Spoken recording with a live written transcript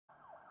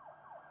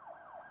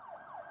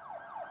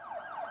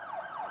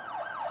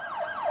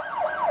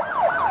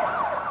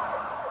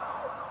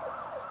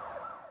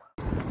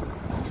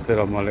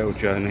still on my little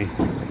journey.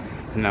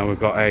 And now we've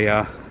got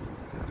a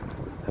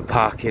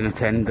parking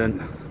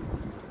attendant.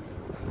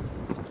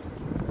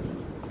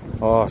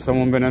 Oh,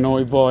 someone been a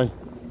naughty boy.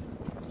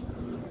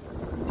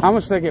 How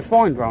much do they get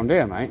fined round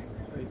here, mate?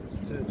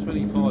 It's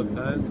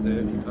 £25 there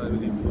if you pay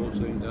within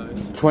 14 days.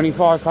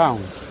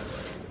 £25?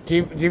 Do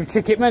you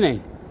ticket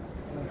many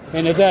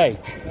in a day?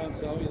 I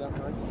can't tell you that,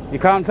 mate. You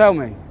can't tell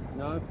me?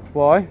 No.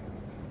 Why?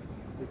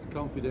 It's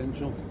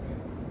confidential.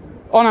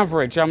 On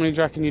average, how many do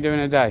you reckon you do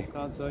in a day?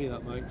 Can't tell you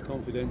that, mate. It's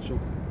confidential.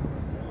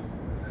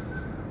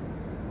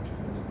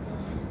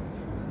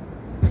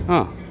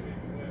 Oh.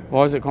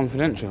 Why is it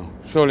confidential?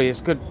 Surely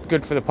it's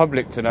good for the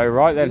public to know,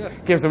 right? Then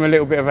gives them a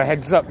little bit of a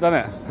heads up, doesn't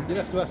it? You'd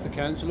have to ask the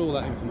council all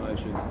that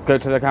information. Go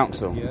to the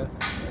council? Yeah.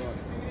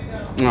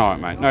 Alright,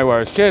 mate. No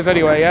worries. Cheers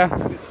anyway, yeah?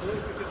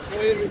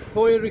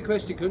 FOIA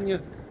request you, couldn't you?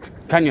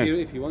 Can you?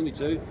 If you wanted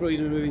to.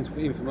 Freedom of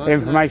Information.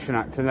 Information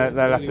Act, and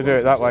they'll have to do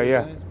it that way,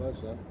 yeah. I suppose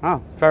so.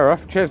 Oh, fair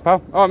enough. Cheers,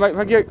 pal. Alright, mate.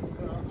 Thank you.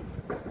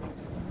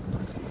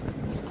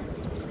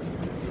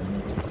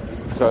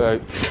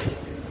 So,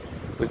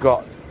 we've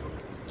got...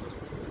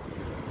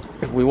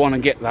 If we want to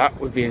get that,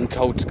 we're being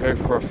told to go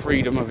for a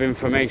Freedom of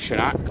Information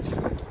Act,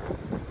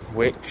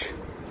 which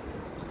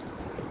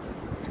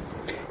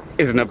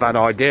isn't a bad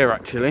idea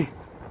actually.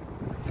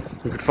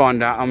 We could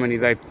find out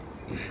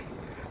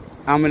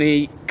how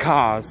many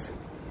cars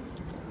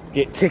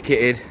get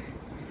ticketed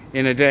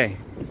in a day.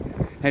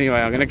 Anyway,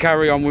 I'm going to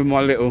carry on with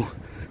my little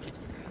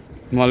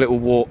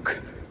walk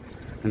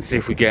and see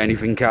if we get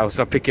anything else.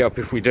 I'll pick it up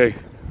if we do.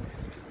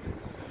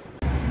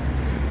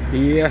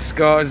 Yes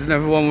guys,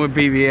 another one with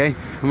BBA,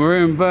 and we're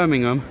here in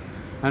Birmingham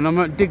and I'm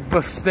at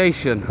Digbuff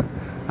Station,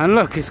 and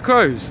look, it's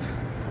closed.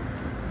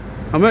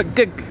 I'm at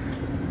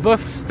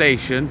Digbuff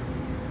Station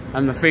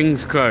and the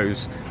thing's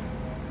closed.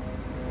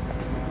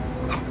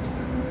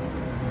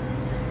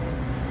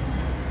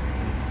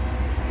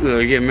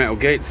 Look, you get metal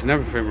gates and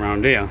everything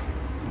around here.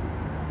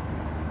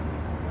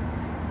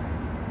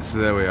 So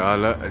there we are,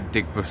 look, at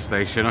Digbuff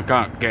Station. I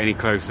can't get any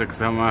closer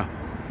because I'm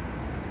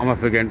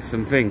up against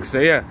some things. So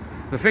yeah,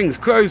 the thing's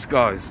closed,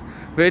 guys,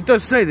 but it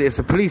does say that it's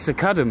a police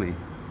academy,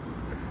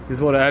 is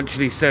what it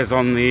actually says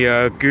on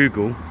the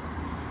Google.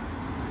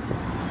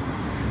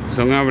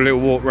 So I'm gonna have a little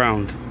walk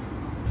round.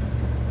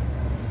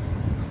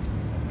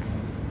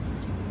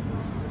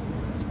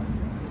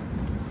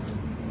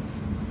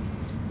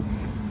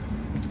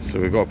 So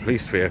we've got a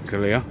police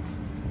vehicle here,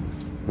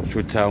 which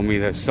would tell me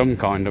there's some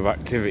kind of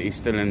activity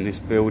still in this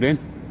building.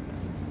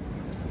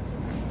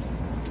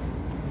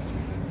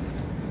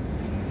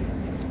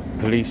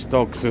 Police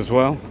dogs as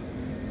well.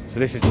 So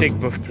this is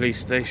Digbuff Police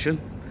Station.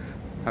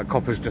 That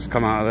copper's just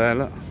come out of there,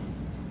 look.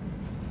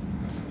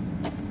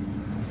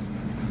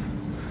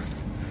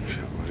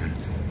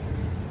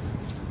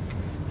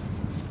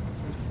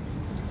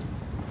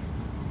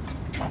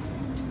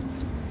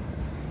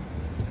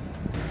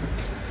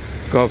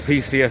 Got a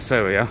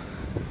PCSO here.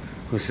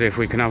 We'll see if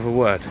we can have a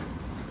word.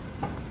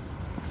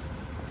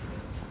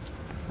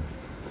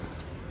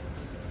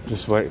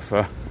 Just wait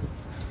for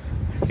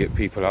get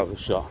people out of the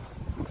shop.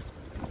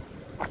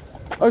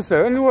 Oh,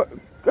 so any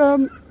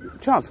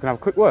chance can I have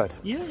a quick word?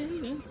 Yeah.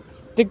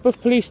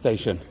 Digbuff Police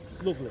Station.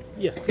 Lovely.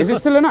 Yeah. Is it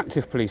still an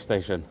active police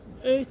station?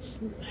 It's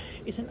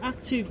an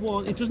active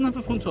one. It doesn't have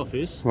a front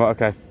office. Right.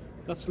 Okay.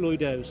 That's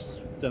Lloyd House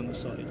down the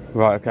side.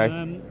 Right.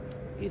 Okay.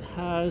 It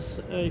has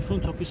a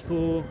front office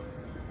for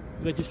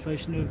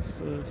registration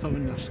of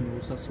foreign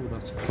nationals. That's all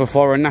that's for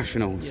foreign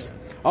nationals. Yeah.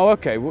 Oh,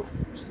 okay.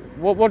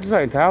 What does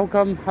that entail?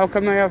 How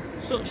come they have?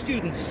 So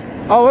students.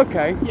 Oh,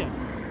 okay. Yeah.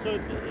 So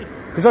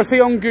because I see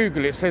on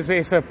Google it says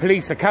it's a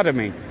police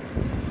academy.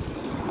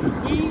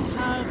 We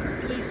have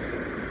police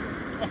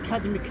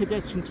academy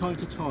cadets from time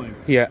to time.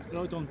 Yeah.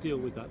 But I don't deal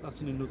with that. That's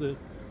in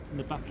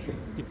the back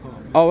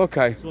department. Oh,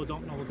 okay. So I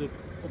don't know the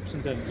ups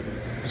and downs of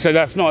it. So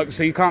that's not.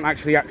 So you can't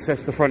actually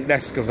access the front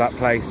desk of that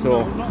place,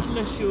 or? No, not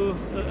unless you're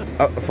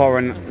a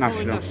foreign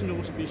national. Foreign national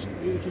must be a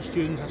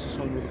student, has to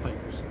sign all the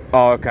papers.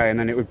 Oh, okay. And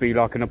then it would be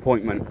like an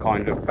appointment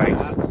kind of base.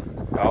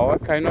 Oh,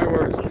 okay. No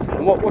worries.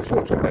 And what's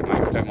your job then,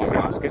 mate? If you don't mind me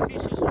asking.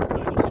 PCSO,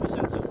 city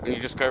centre. And you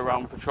just go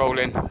around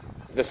patrolling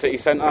the city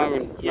centre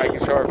and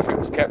making sure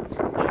everything's kept.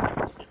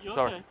 You're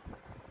Sorry. Okay.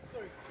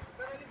 Sorry.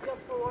 Can I leave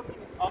just for 1 minute?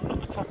 I'm not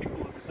the traffic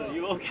warden, so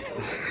you're okay.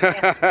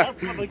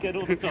 That's what I get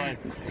all the time.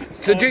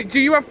 So do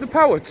you have the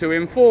power to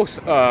enforce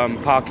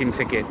parking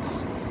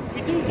tickets?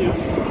 We do.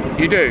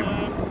 You do?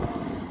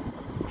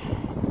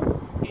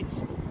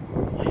 It's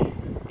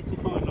a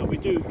fine line. We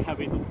do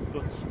carry them,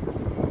 but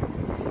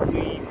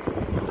we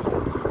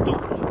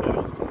don't run very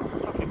often. It's a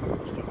traffic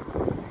warden's job.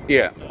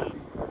 Yeah.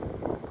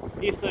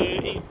 If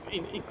they're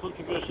in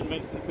controversial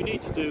matters that we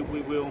need to do,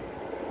 we will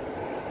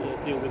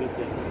deal with it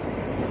then.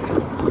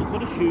 I've got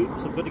to shoot,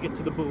 so I've got to get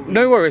to the ball.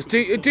 No worries. Do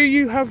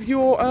you have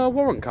your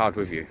warrant card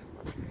with you?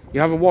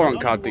 You have a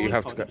warrant card that you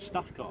have to get.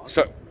 Staff card.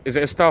 So is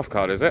it a staff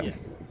card? Is it? Yeah.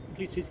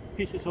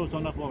 PCSOs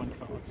don't have warrant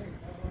cards.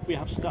 We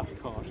have staff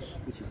cards,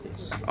 which is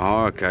this.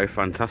 Oh, okay,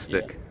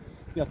 fantastic.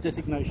 We have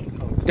designation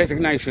cards.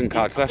 Designation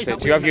cards, that's it.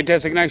 Do you have your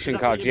designation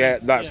card? Yeah,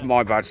 that's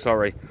my bad,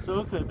 sorry. So,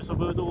 okay, so I've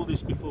heard all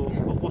this before.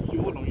 I've watched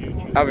you all on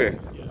YouTube. Have you?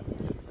 Yeah.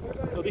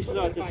 So this is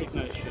our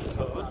designation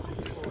card.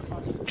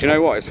 Do you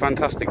know what? It's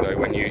fantastic though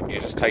when you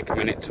just take a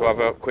minute to have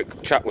a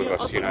quick chat with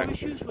us, you know.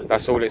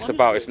 That's all it's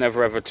about. It's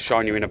never ever to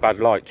shine you in a bad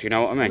light, do you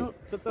know what I mean? No,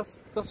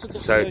 that's a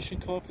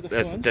designation card for the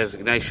there's front. the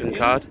designation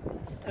card.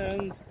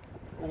 And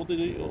all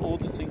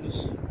the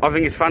things. I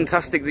think it's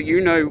fantastic that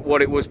you know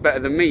what it was better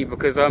than me,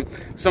 because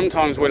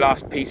sometimes we'll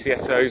ask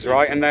PCSOs,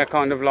 right, and they're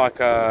kind of like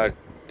a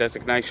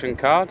designation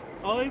card.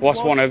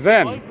 What's one of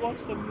them? I've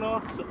watched a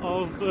lot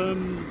of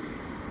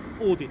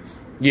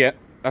audits. Yeah,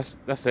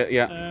 that's it,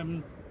 yeah.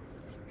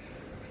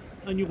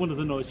 And you're one of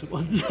the nicer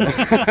ones.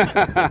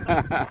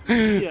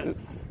 Yeah.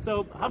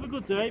 So have a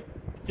good day.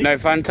 No,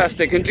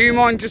 fantastic. And do you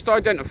mind just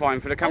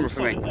identifying for the camera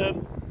for me?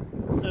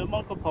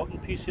 Michael Potton,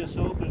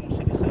 PCSO, Birmingham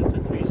City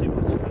Centre,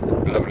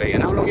 302. Lovely.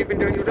 And how long have you been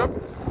doing your job?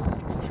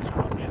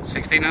 16.5 years.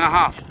 16 and a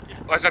half. Yeah.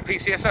 Oh, as a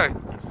PCSO?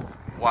 Yes.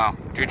 Wow.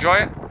 Do you enjoy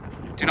it?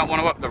 Do you not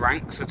want to up the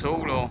ranks at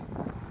all, or? No,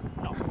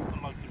 I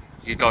like doing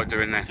this. You like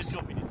doing this? It's a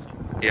job in itself.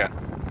 Yeah.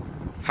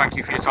 Thank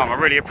you for your time. I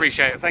really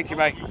appreciate it. Thank you,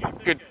 mate.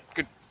 Good.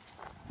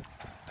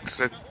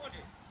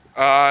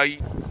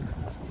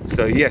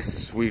 So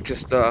yes, we've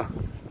just had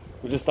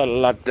a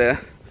lad there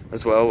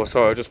as well.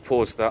 Sorry, I just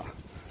paused that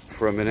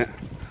for a minute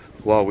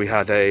while we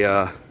had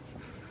a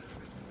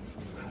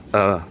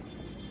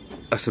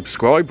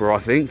subscriber. I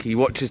think he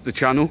watches the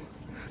channel.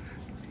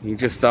 He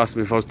just asked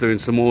me if I was doing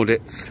some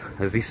audits,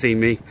 as he seen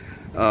me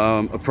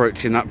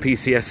approaching that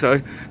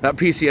PCSO. That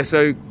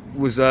PCSO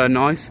was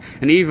nice,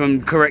 and he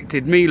even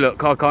corrected me.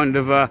 Look, I kind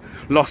of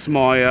lost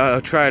my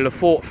trail of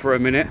thought for a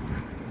minute.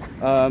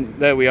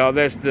 There we are,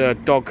 there's the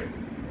dog.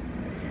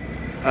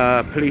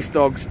 Police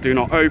dogs do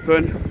not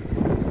open.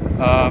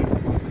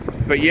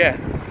 But yeah,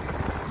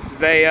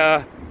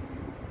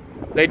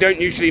 they don't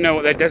usually know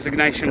what their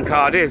designation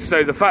card is,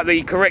 so the fact that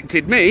he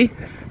corrected me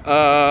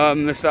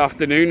this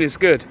afternoon is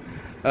good.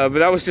 But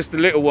that was just a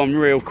little one,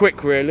 real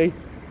quick really.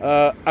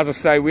 As I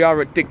say, we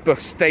are at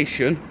Digbeth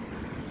Station,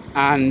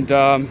 and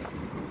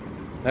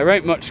there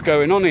ain't much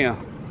going on here,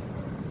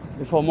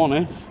 if I'm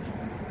honest.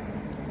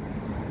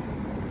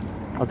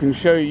 I can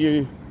show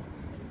you.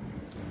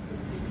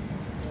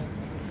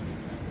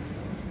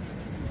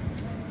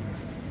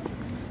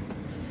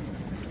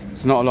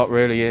 There's not a lot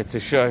really here to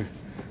show,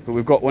 but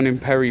we've got one in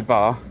Perry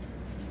Bar.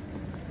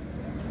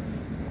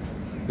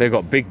 They've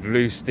got big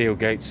blue steel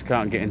gates,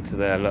 can't get into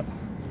there, look.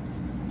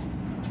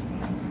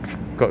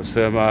 Got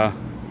some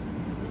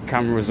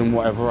cameras and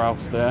whatever else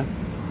there.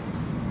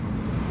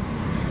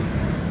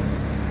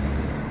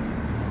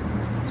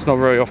 It's not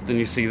very often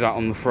you see that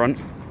on the front.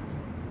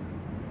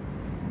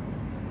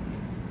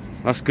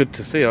 That's good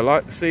to see. I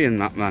like seeing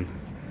that, man.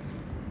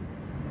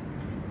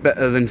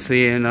 Better than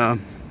seeing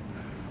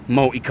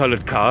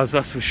multicoloured cars,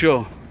 that's for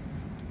sure.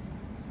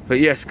 But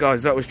yes,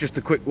 guys, that was just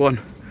a quick one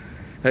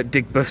at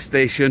Digbeth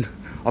Station.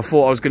 I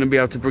thought I was going to be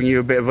able to bring you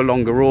a bit of a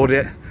longer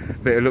audit,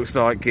 but it looks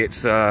like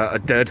it's a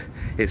dud.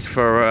 It's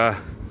for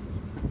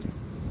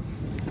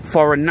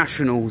foreign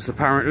nationals,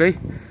 apparently,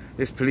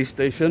 this police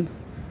station.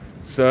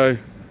 So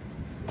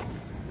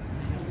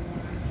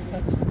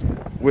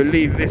we'll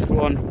leave this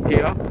one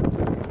here.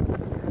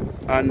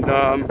 And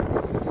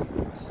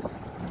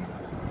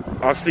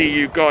I'll see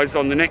you guys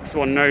on the next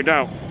one, no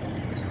doubt.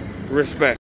 Respect.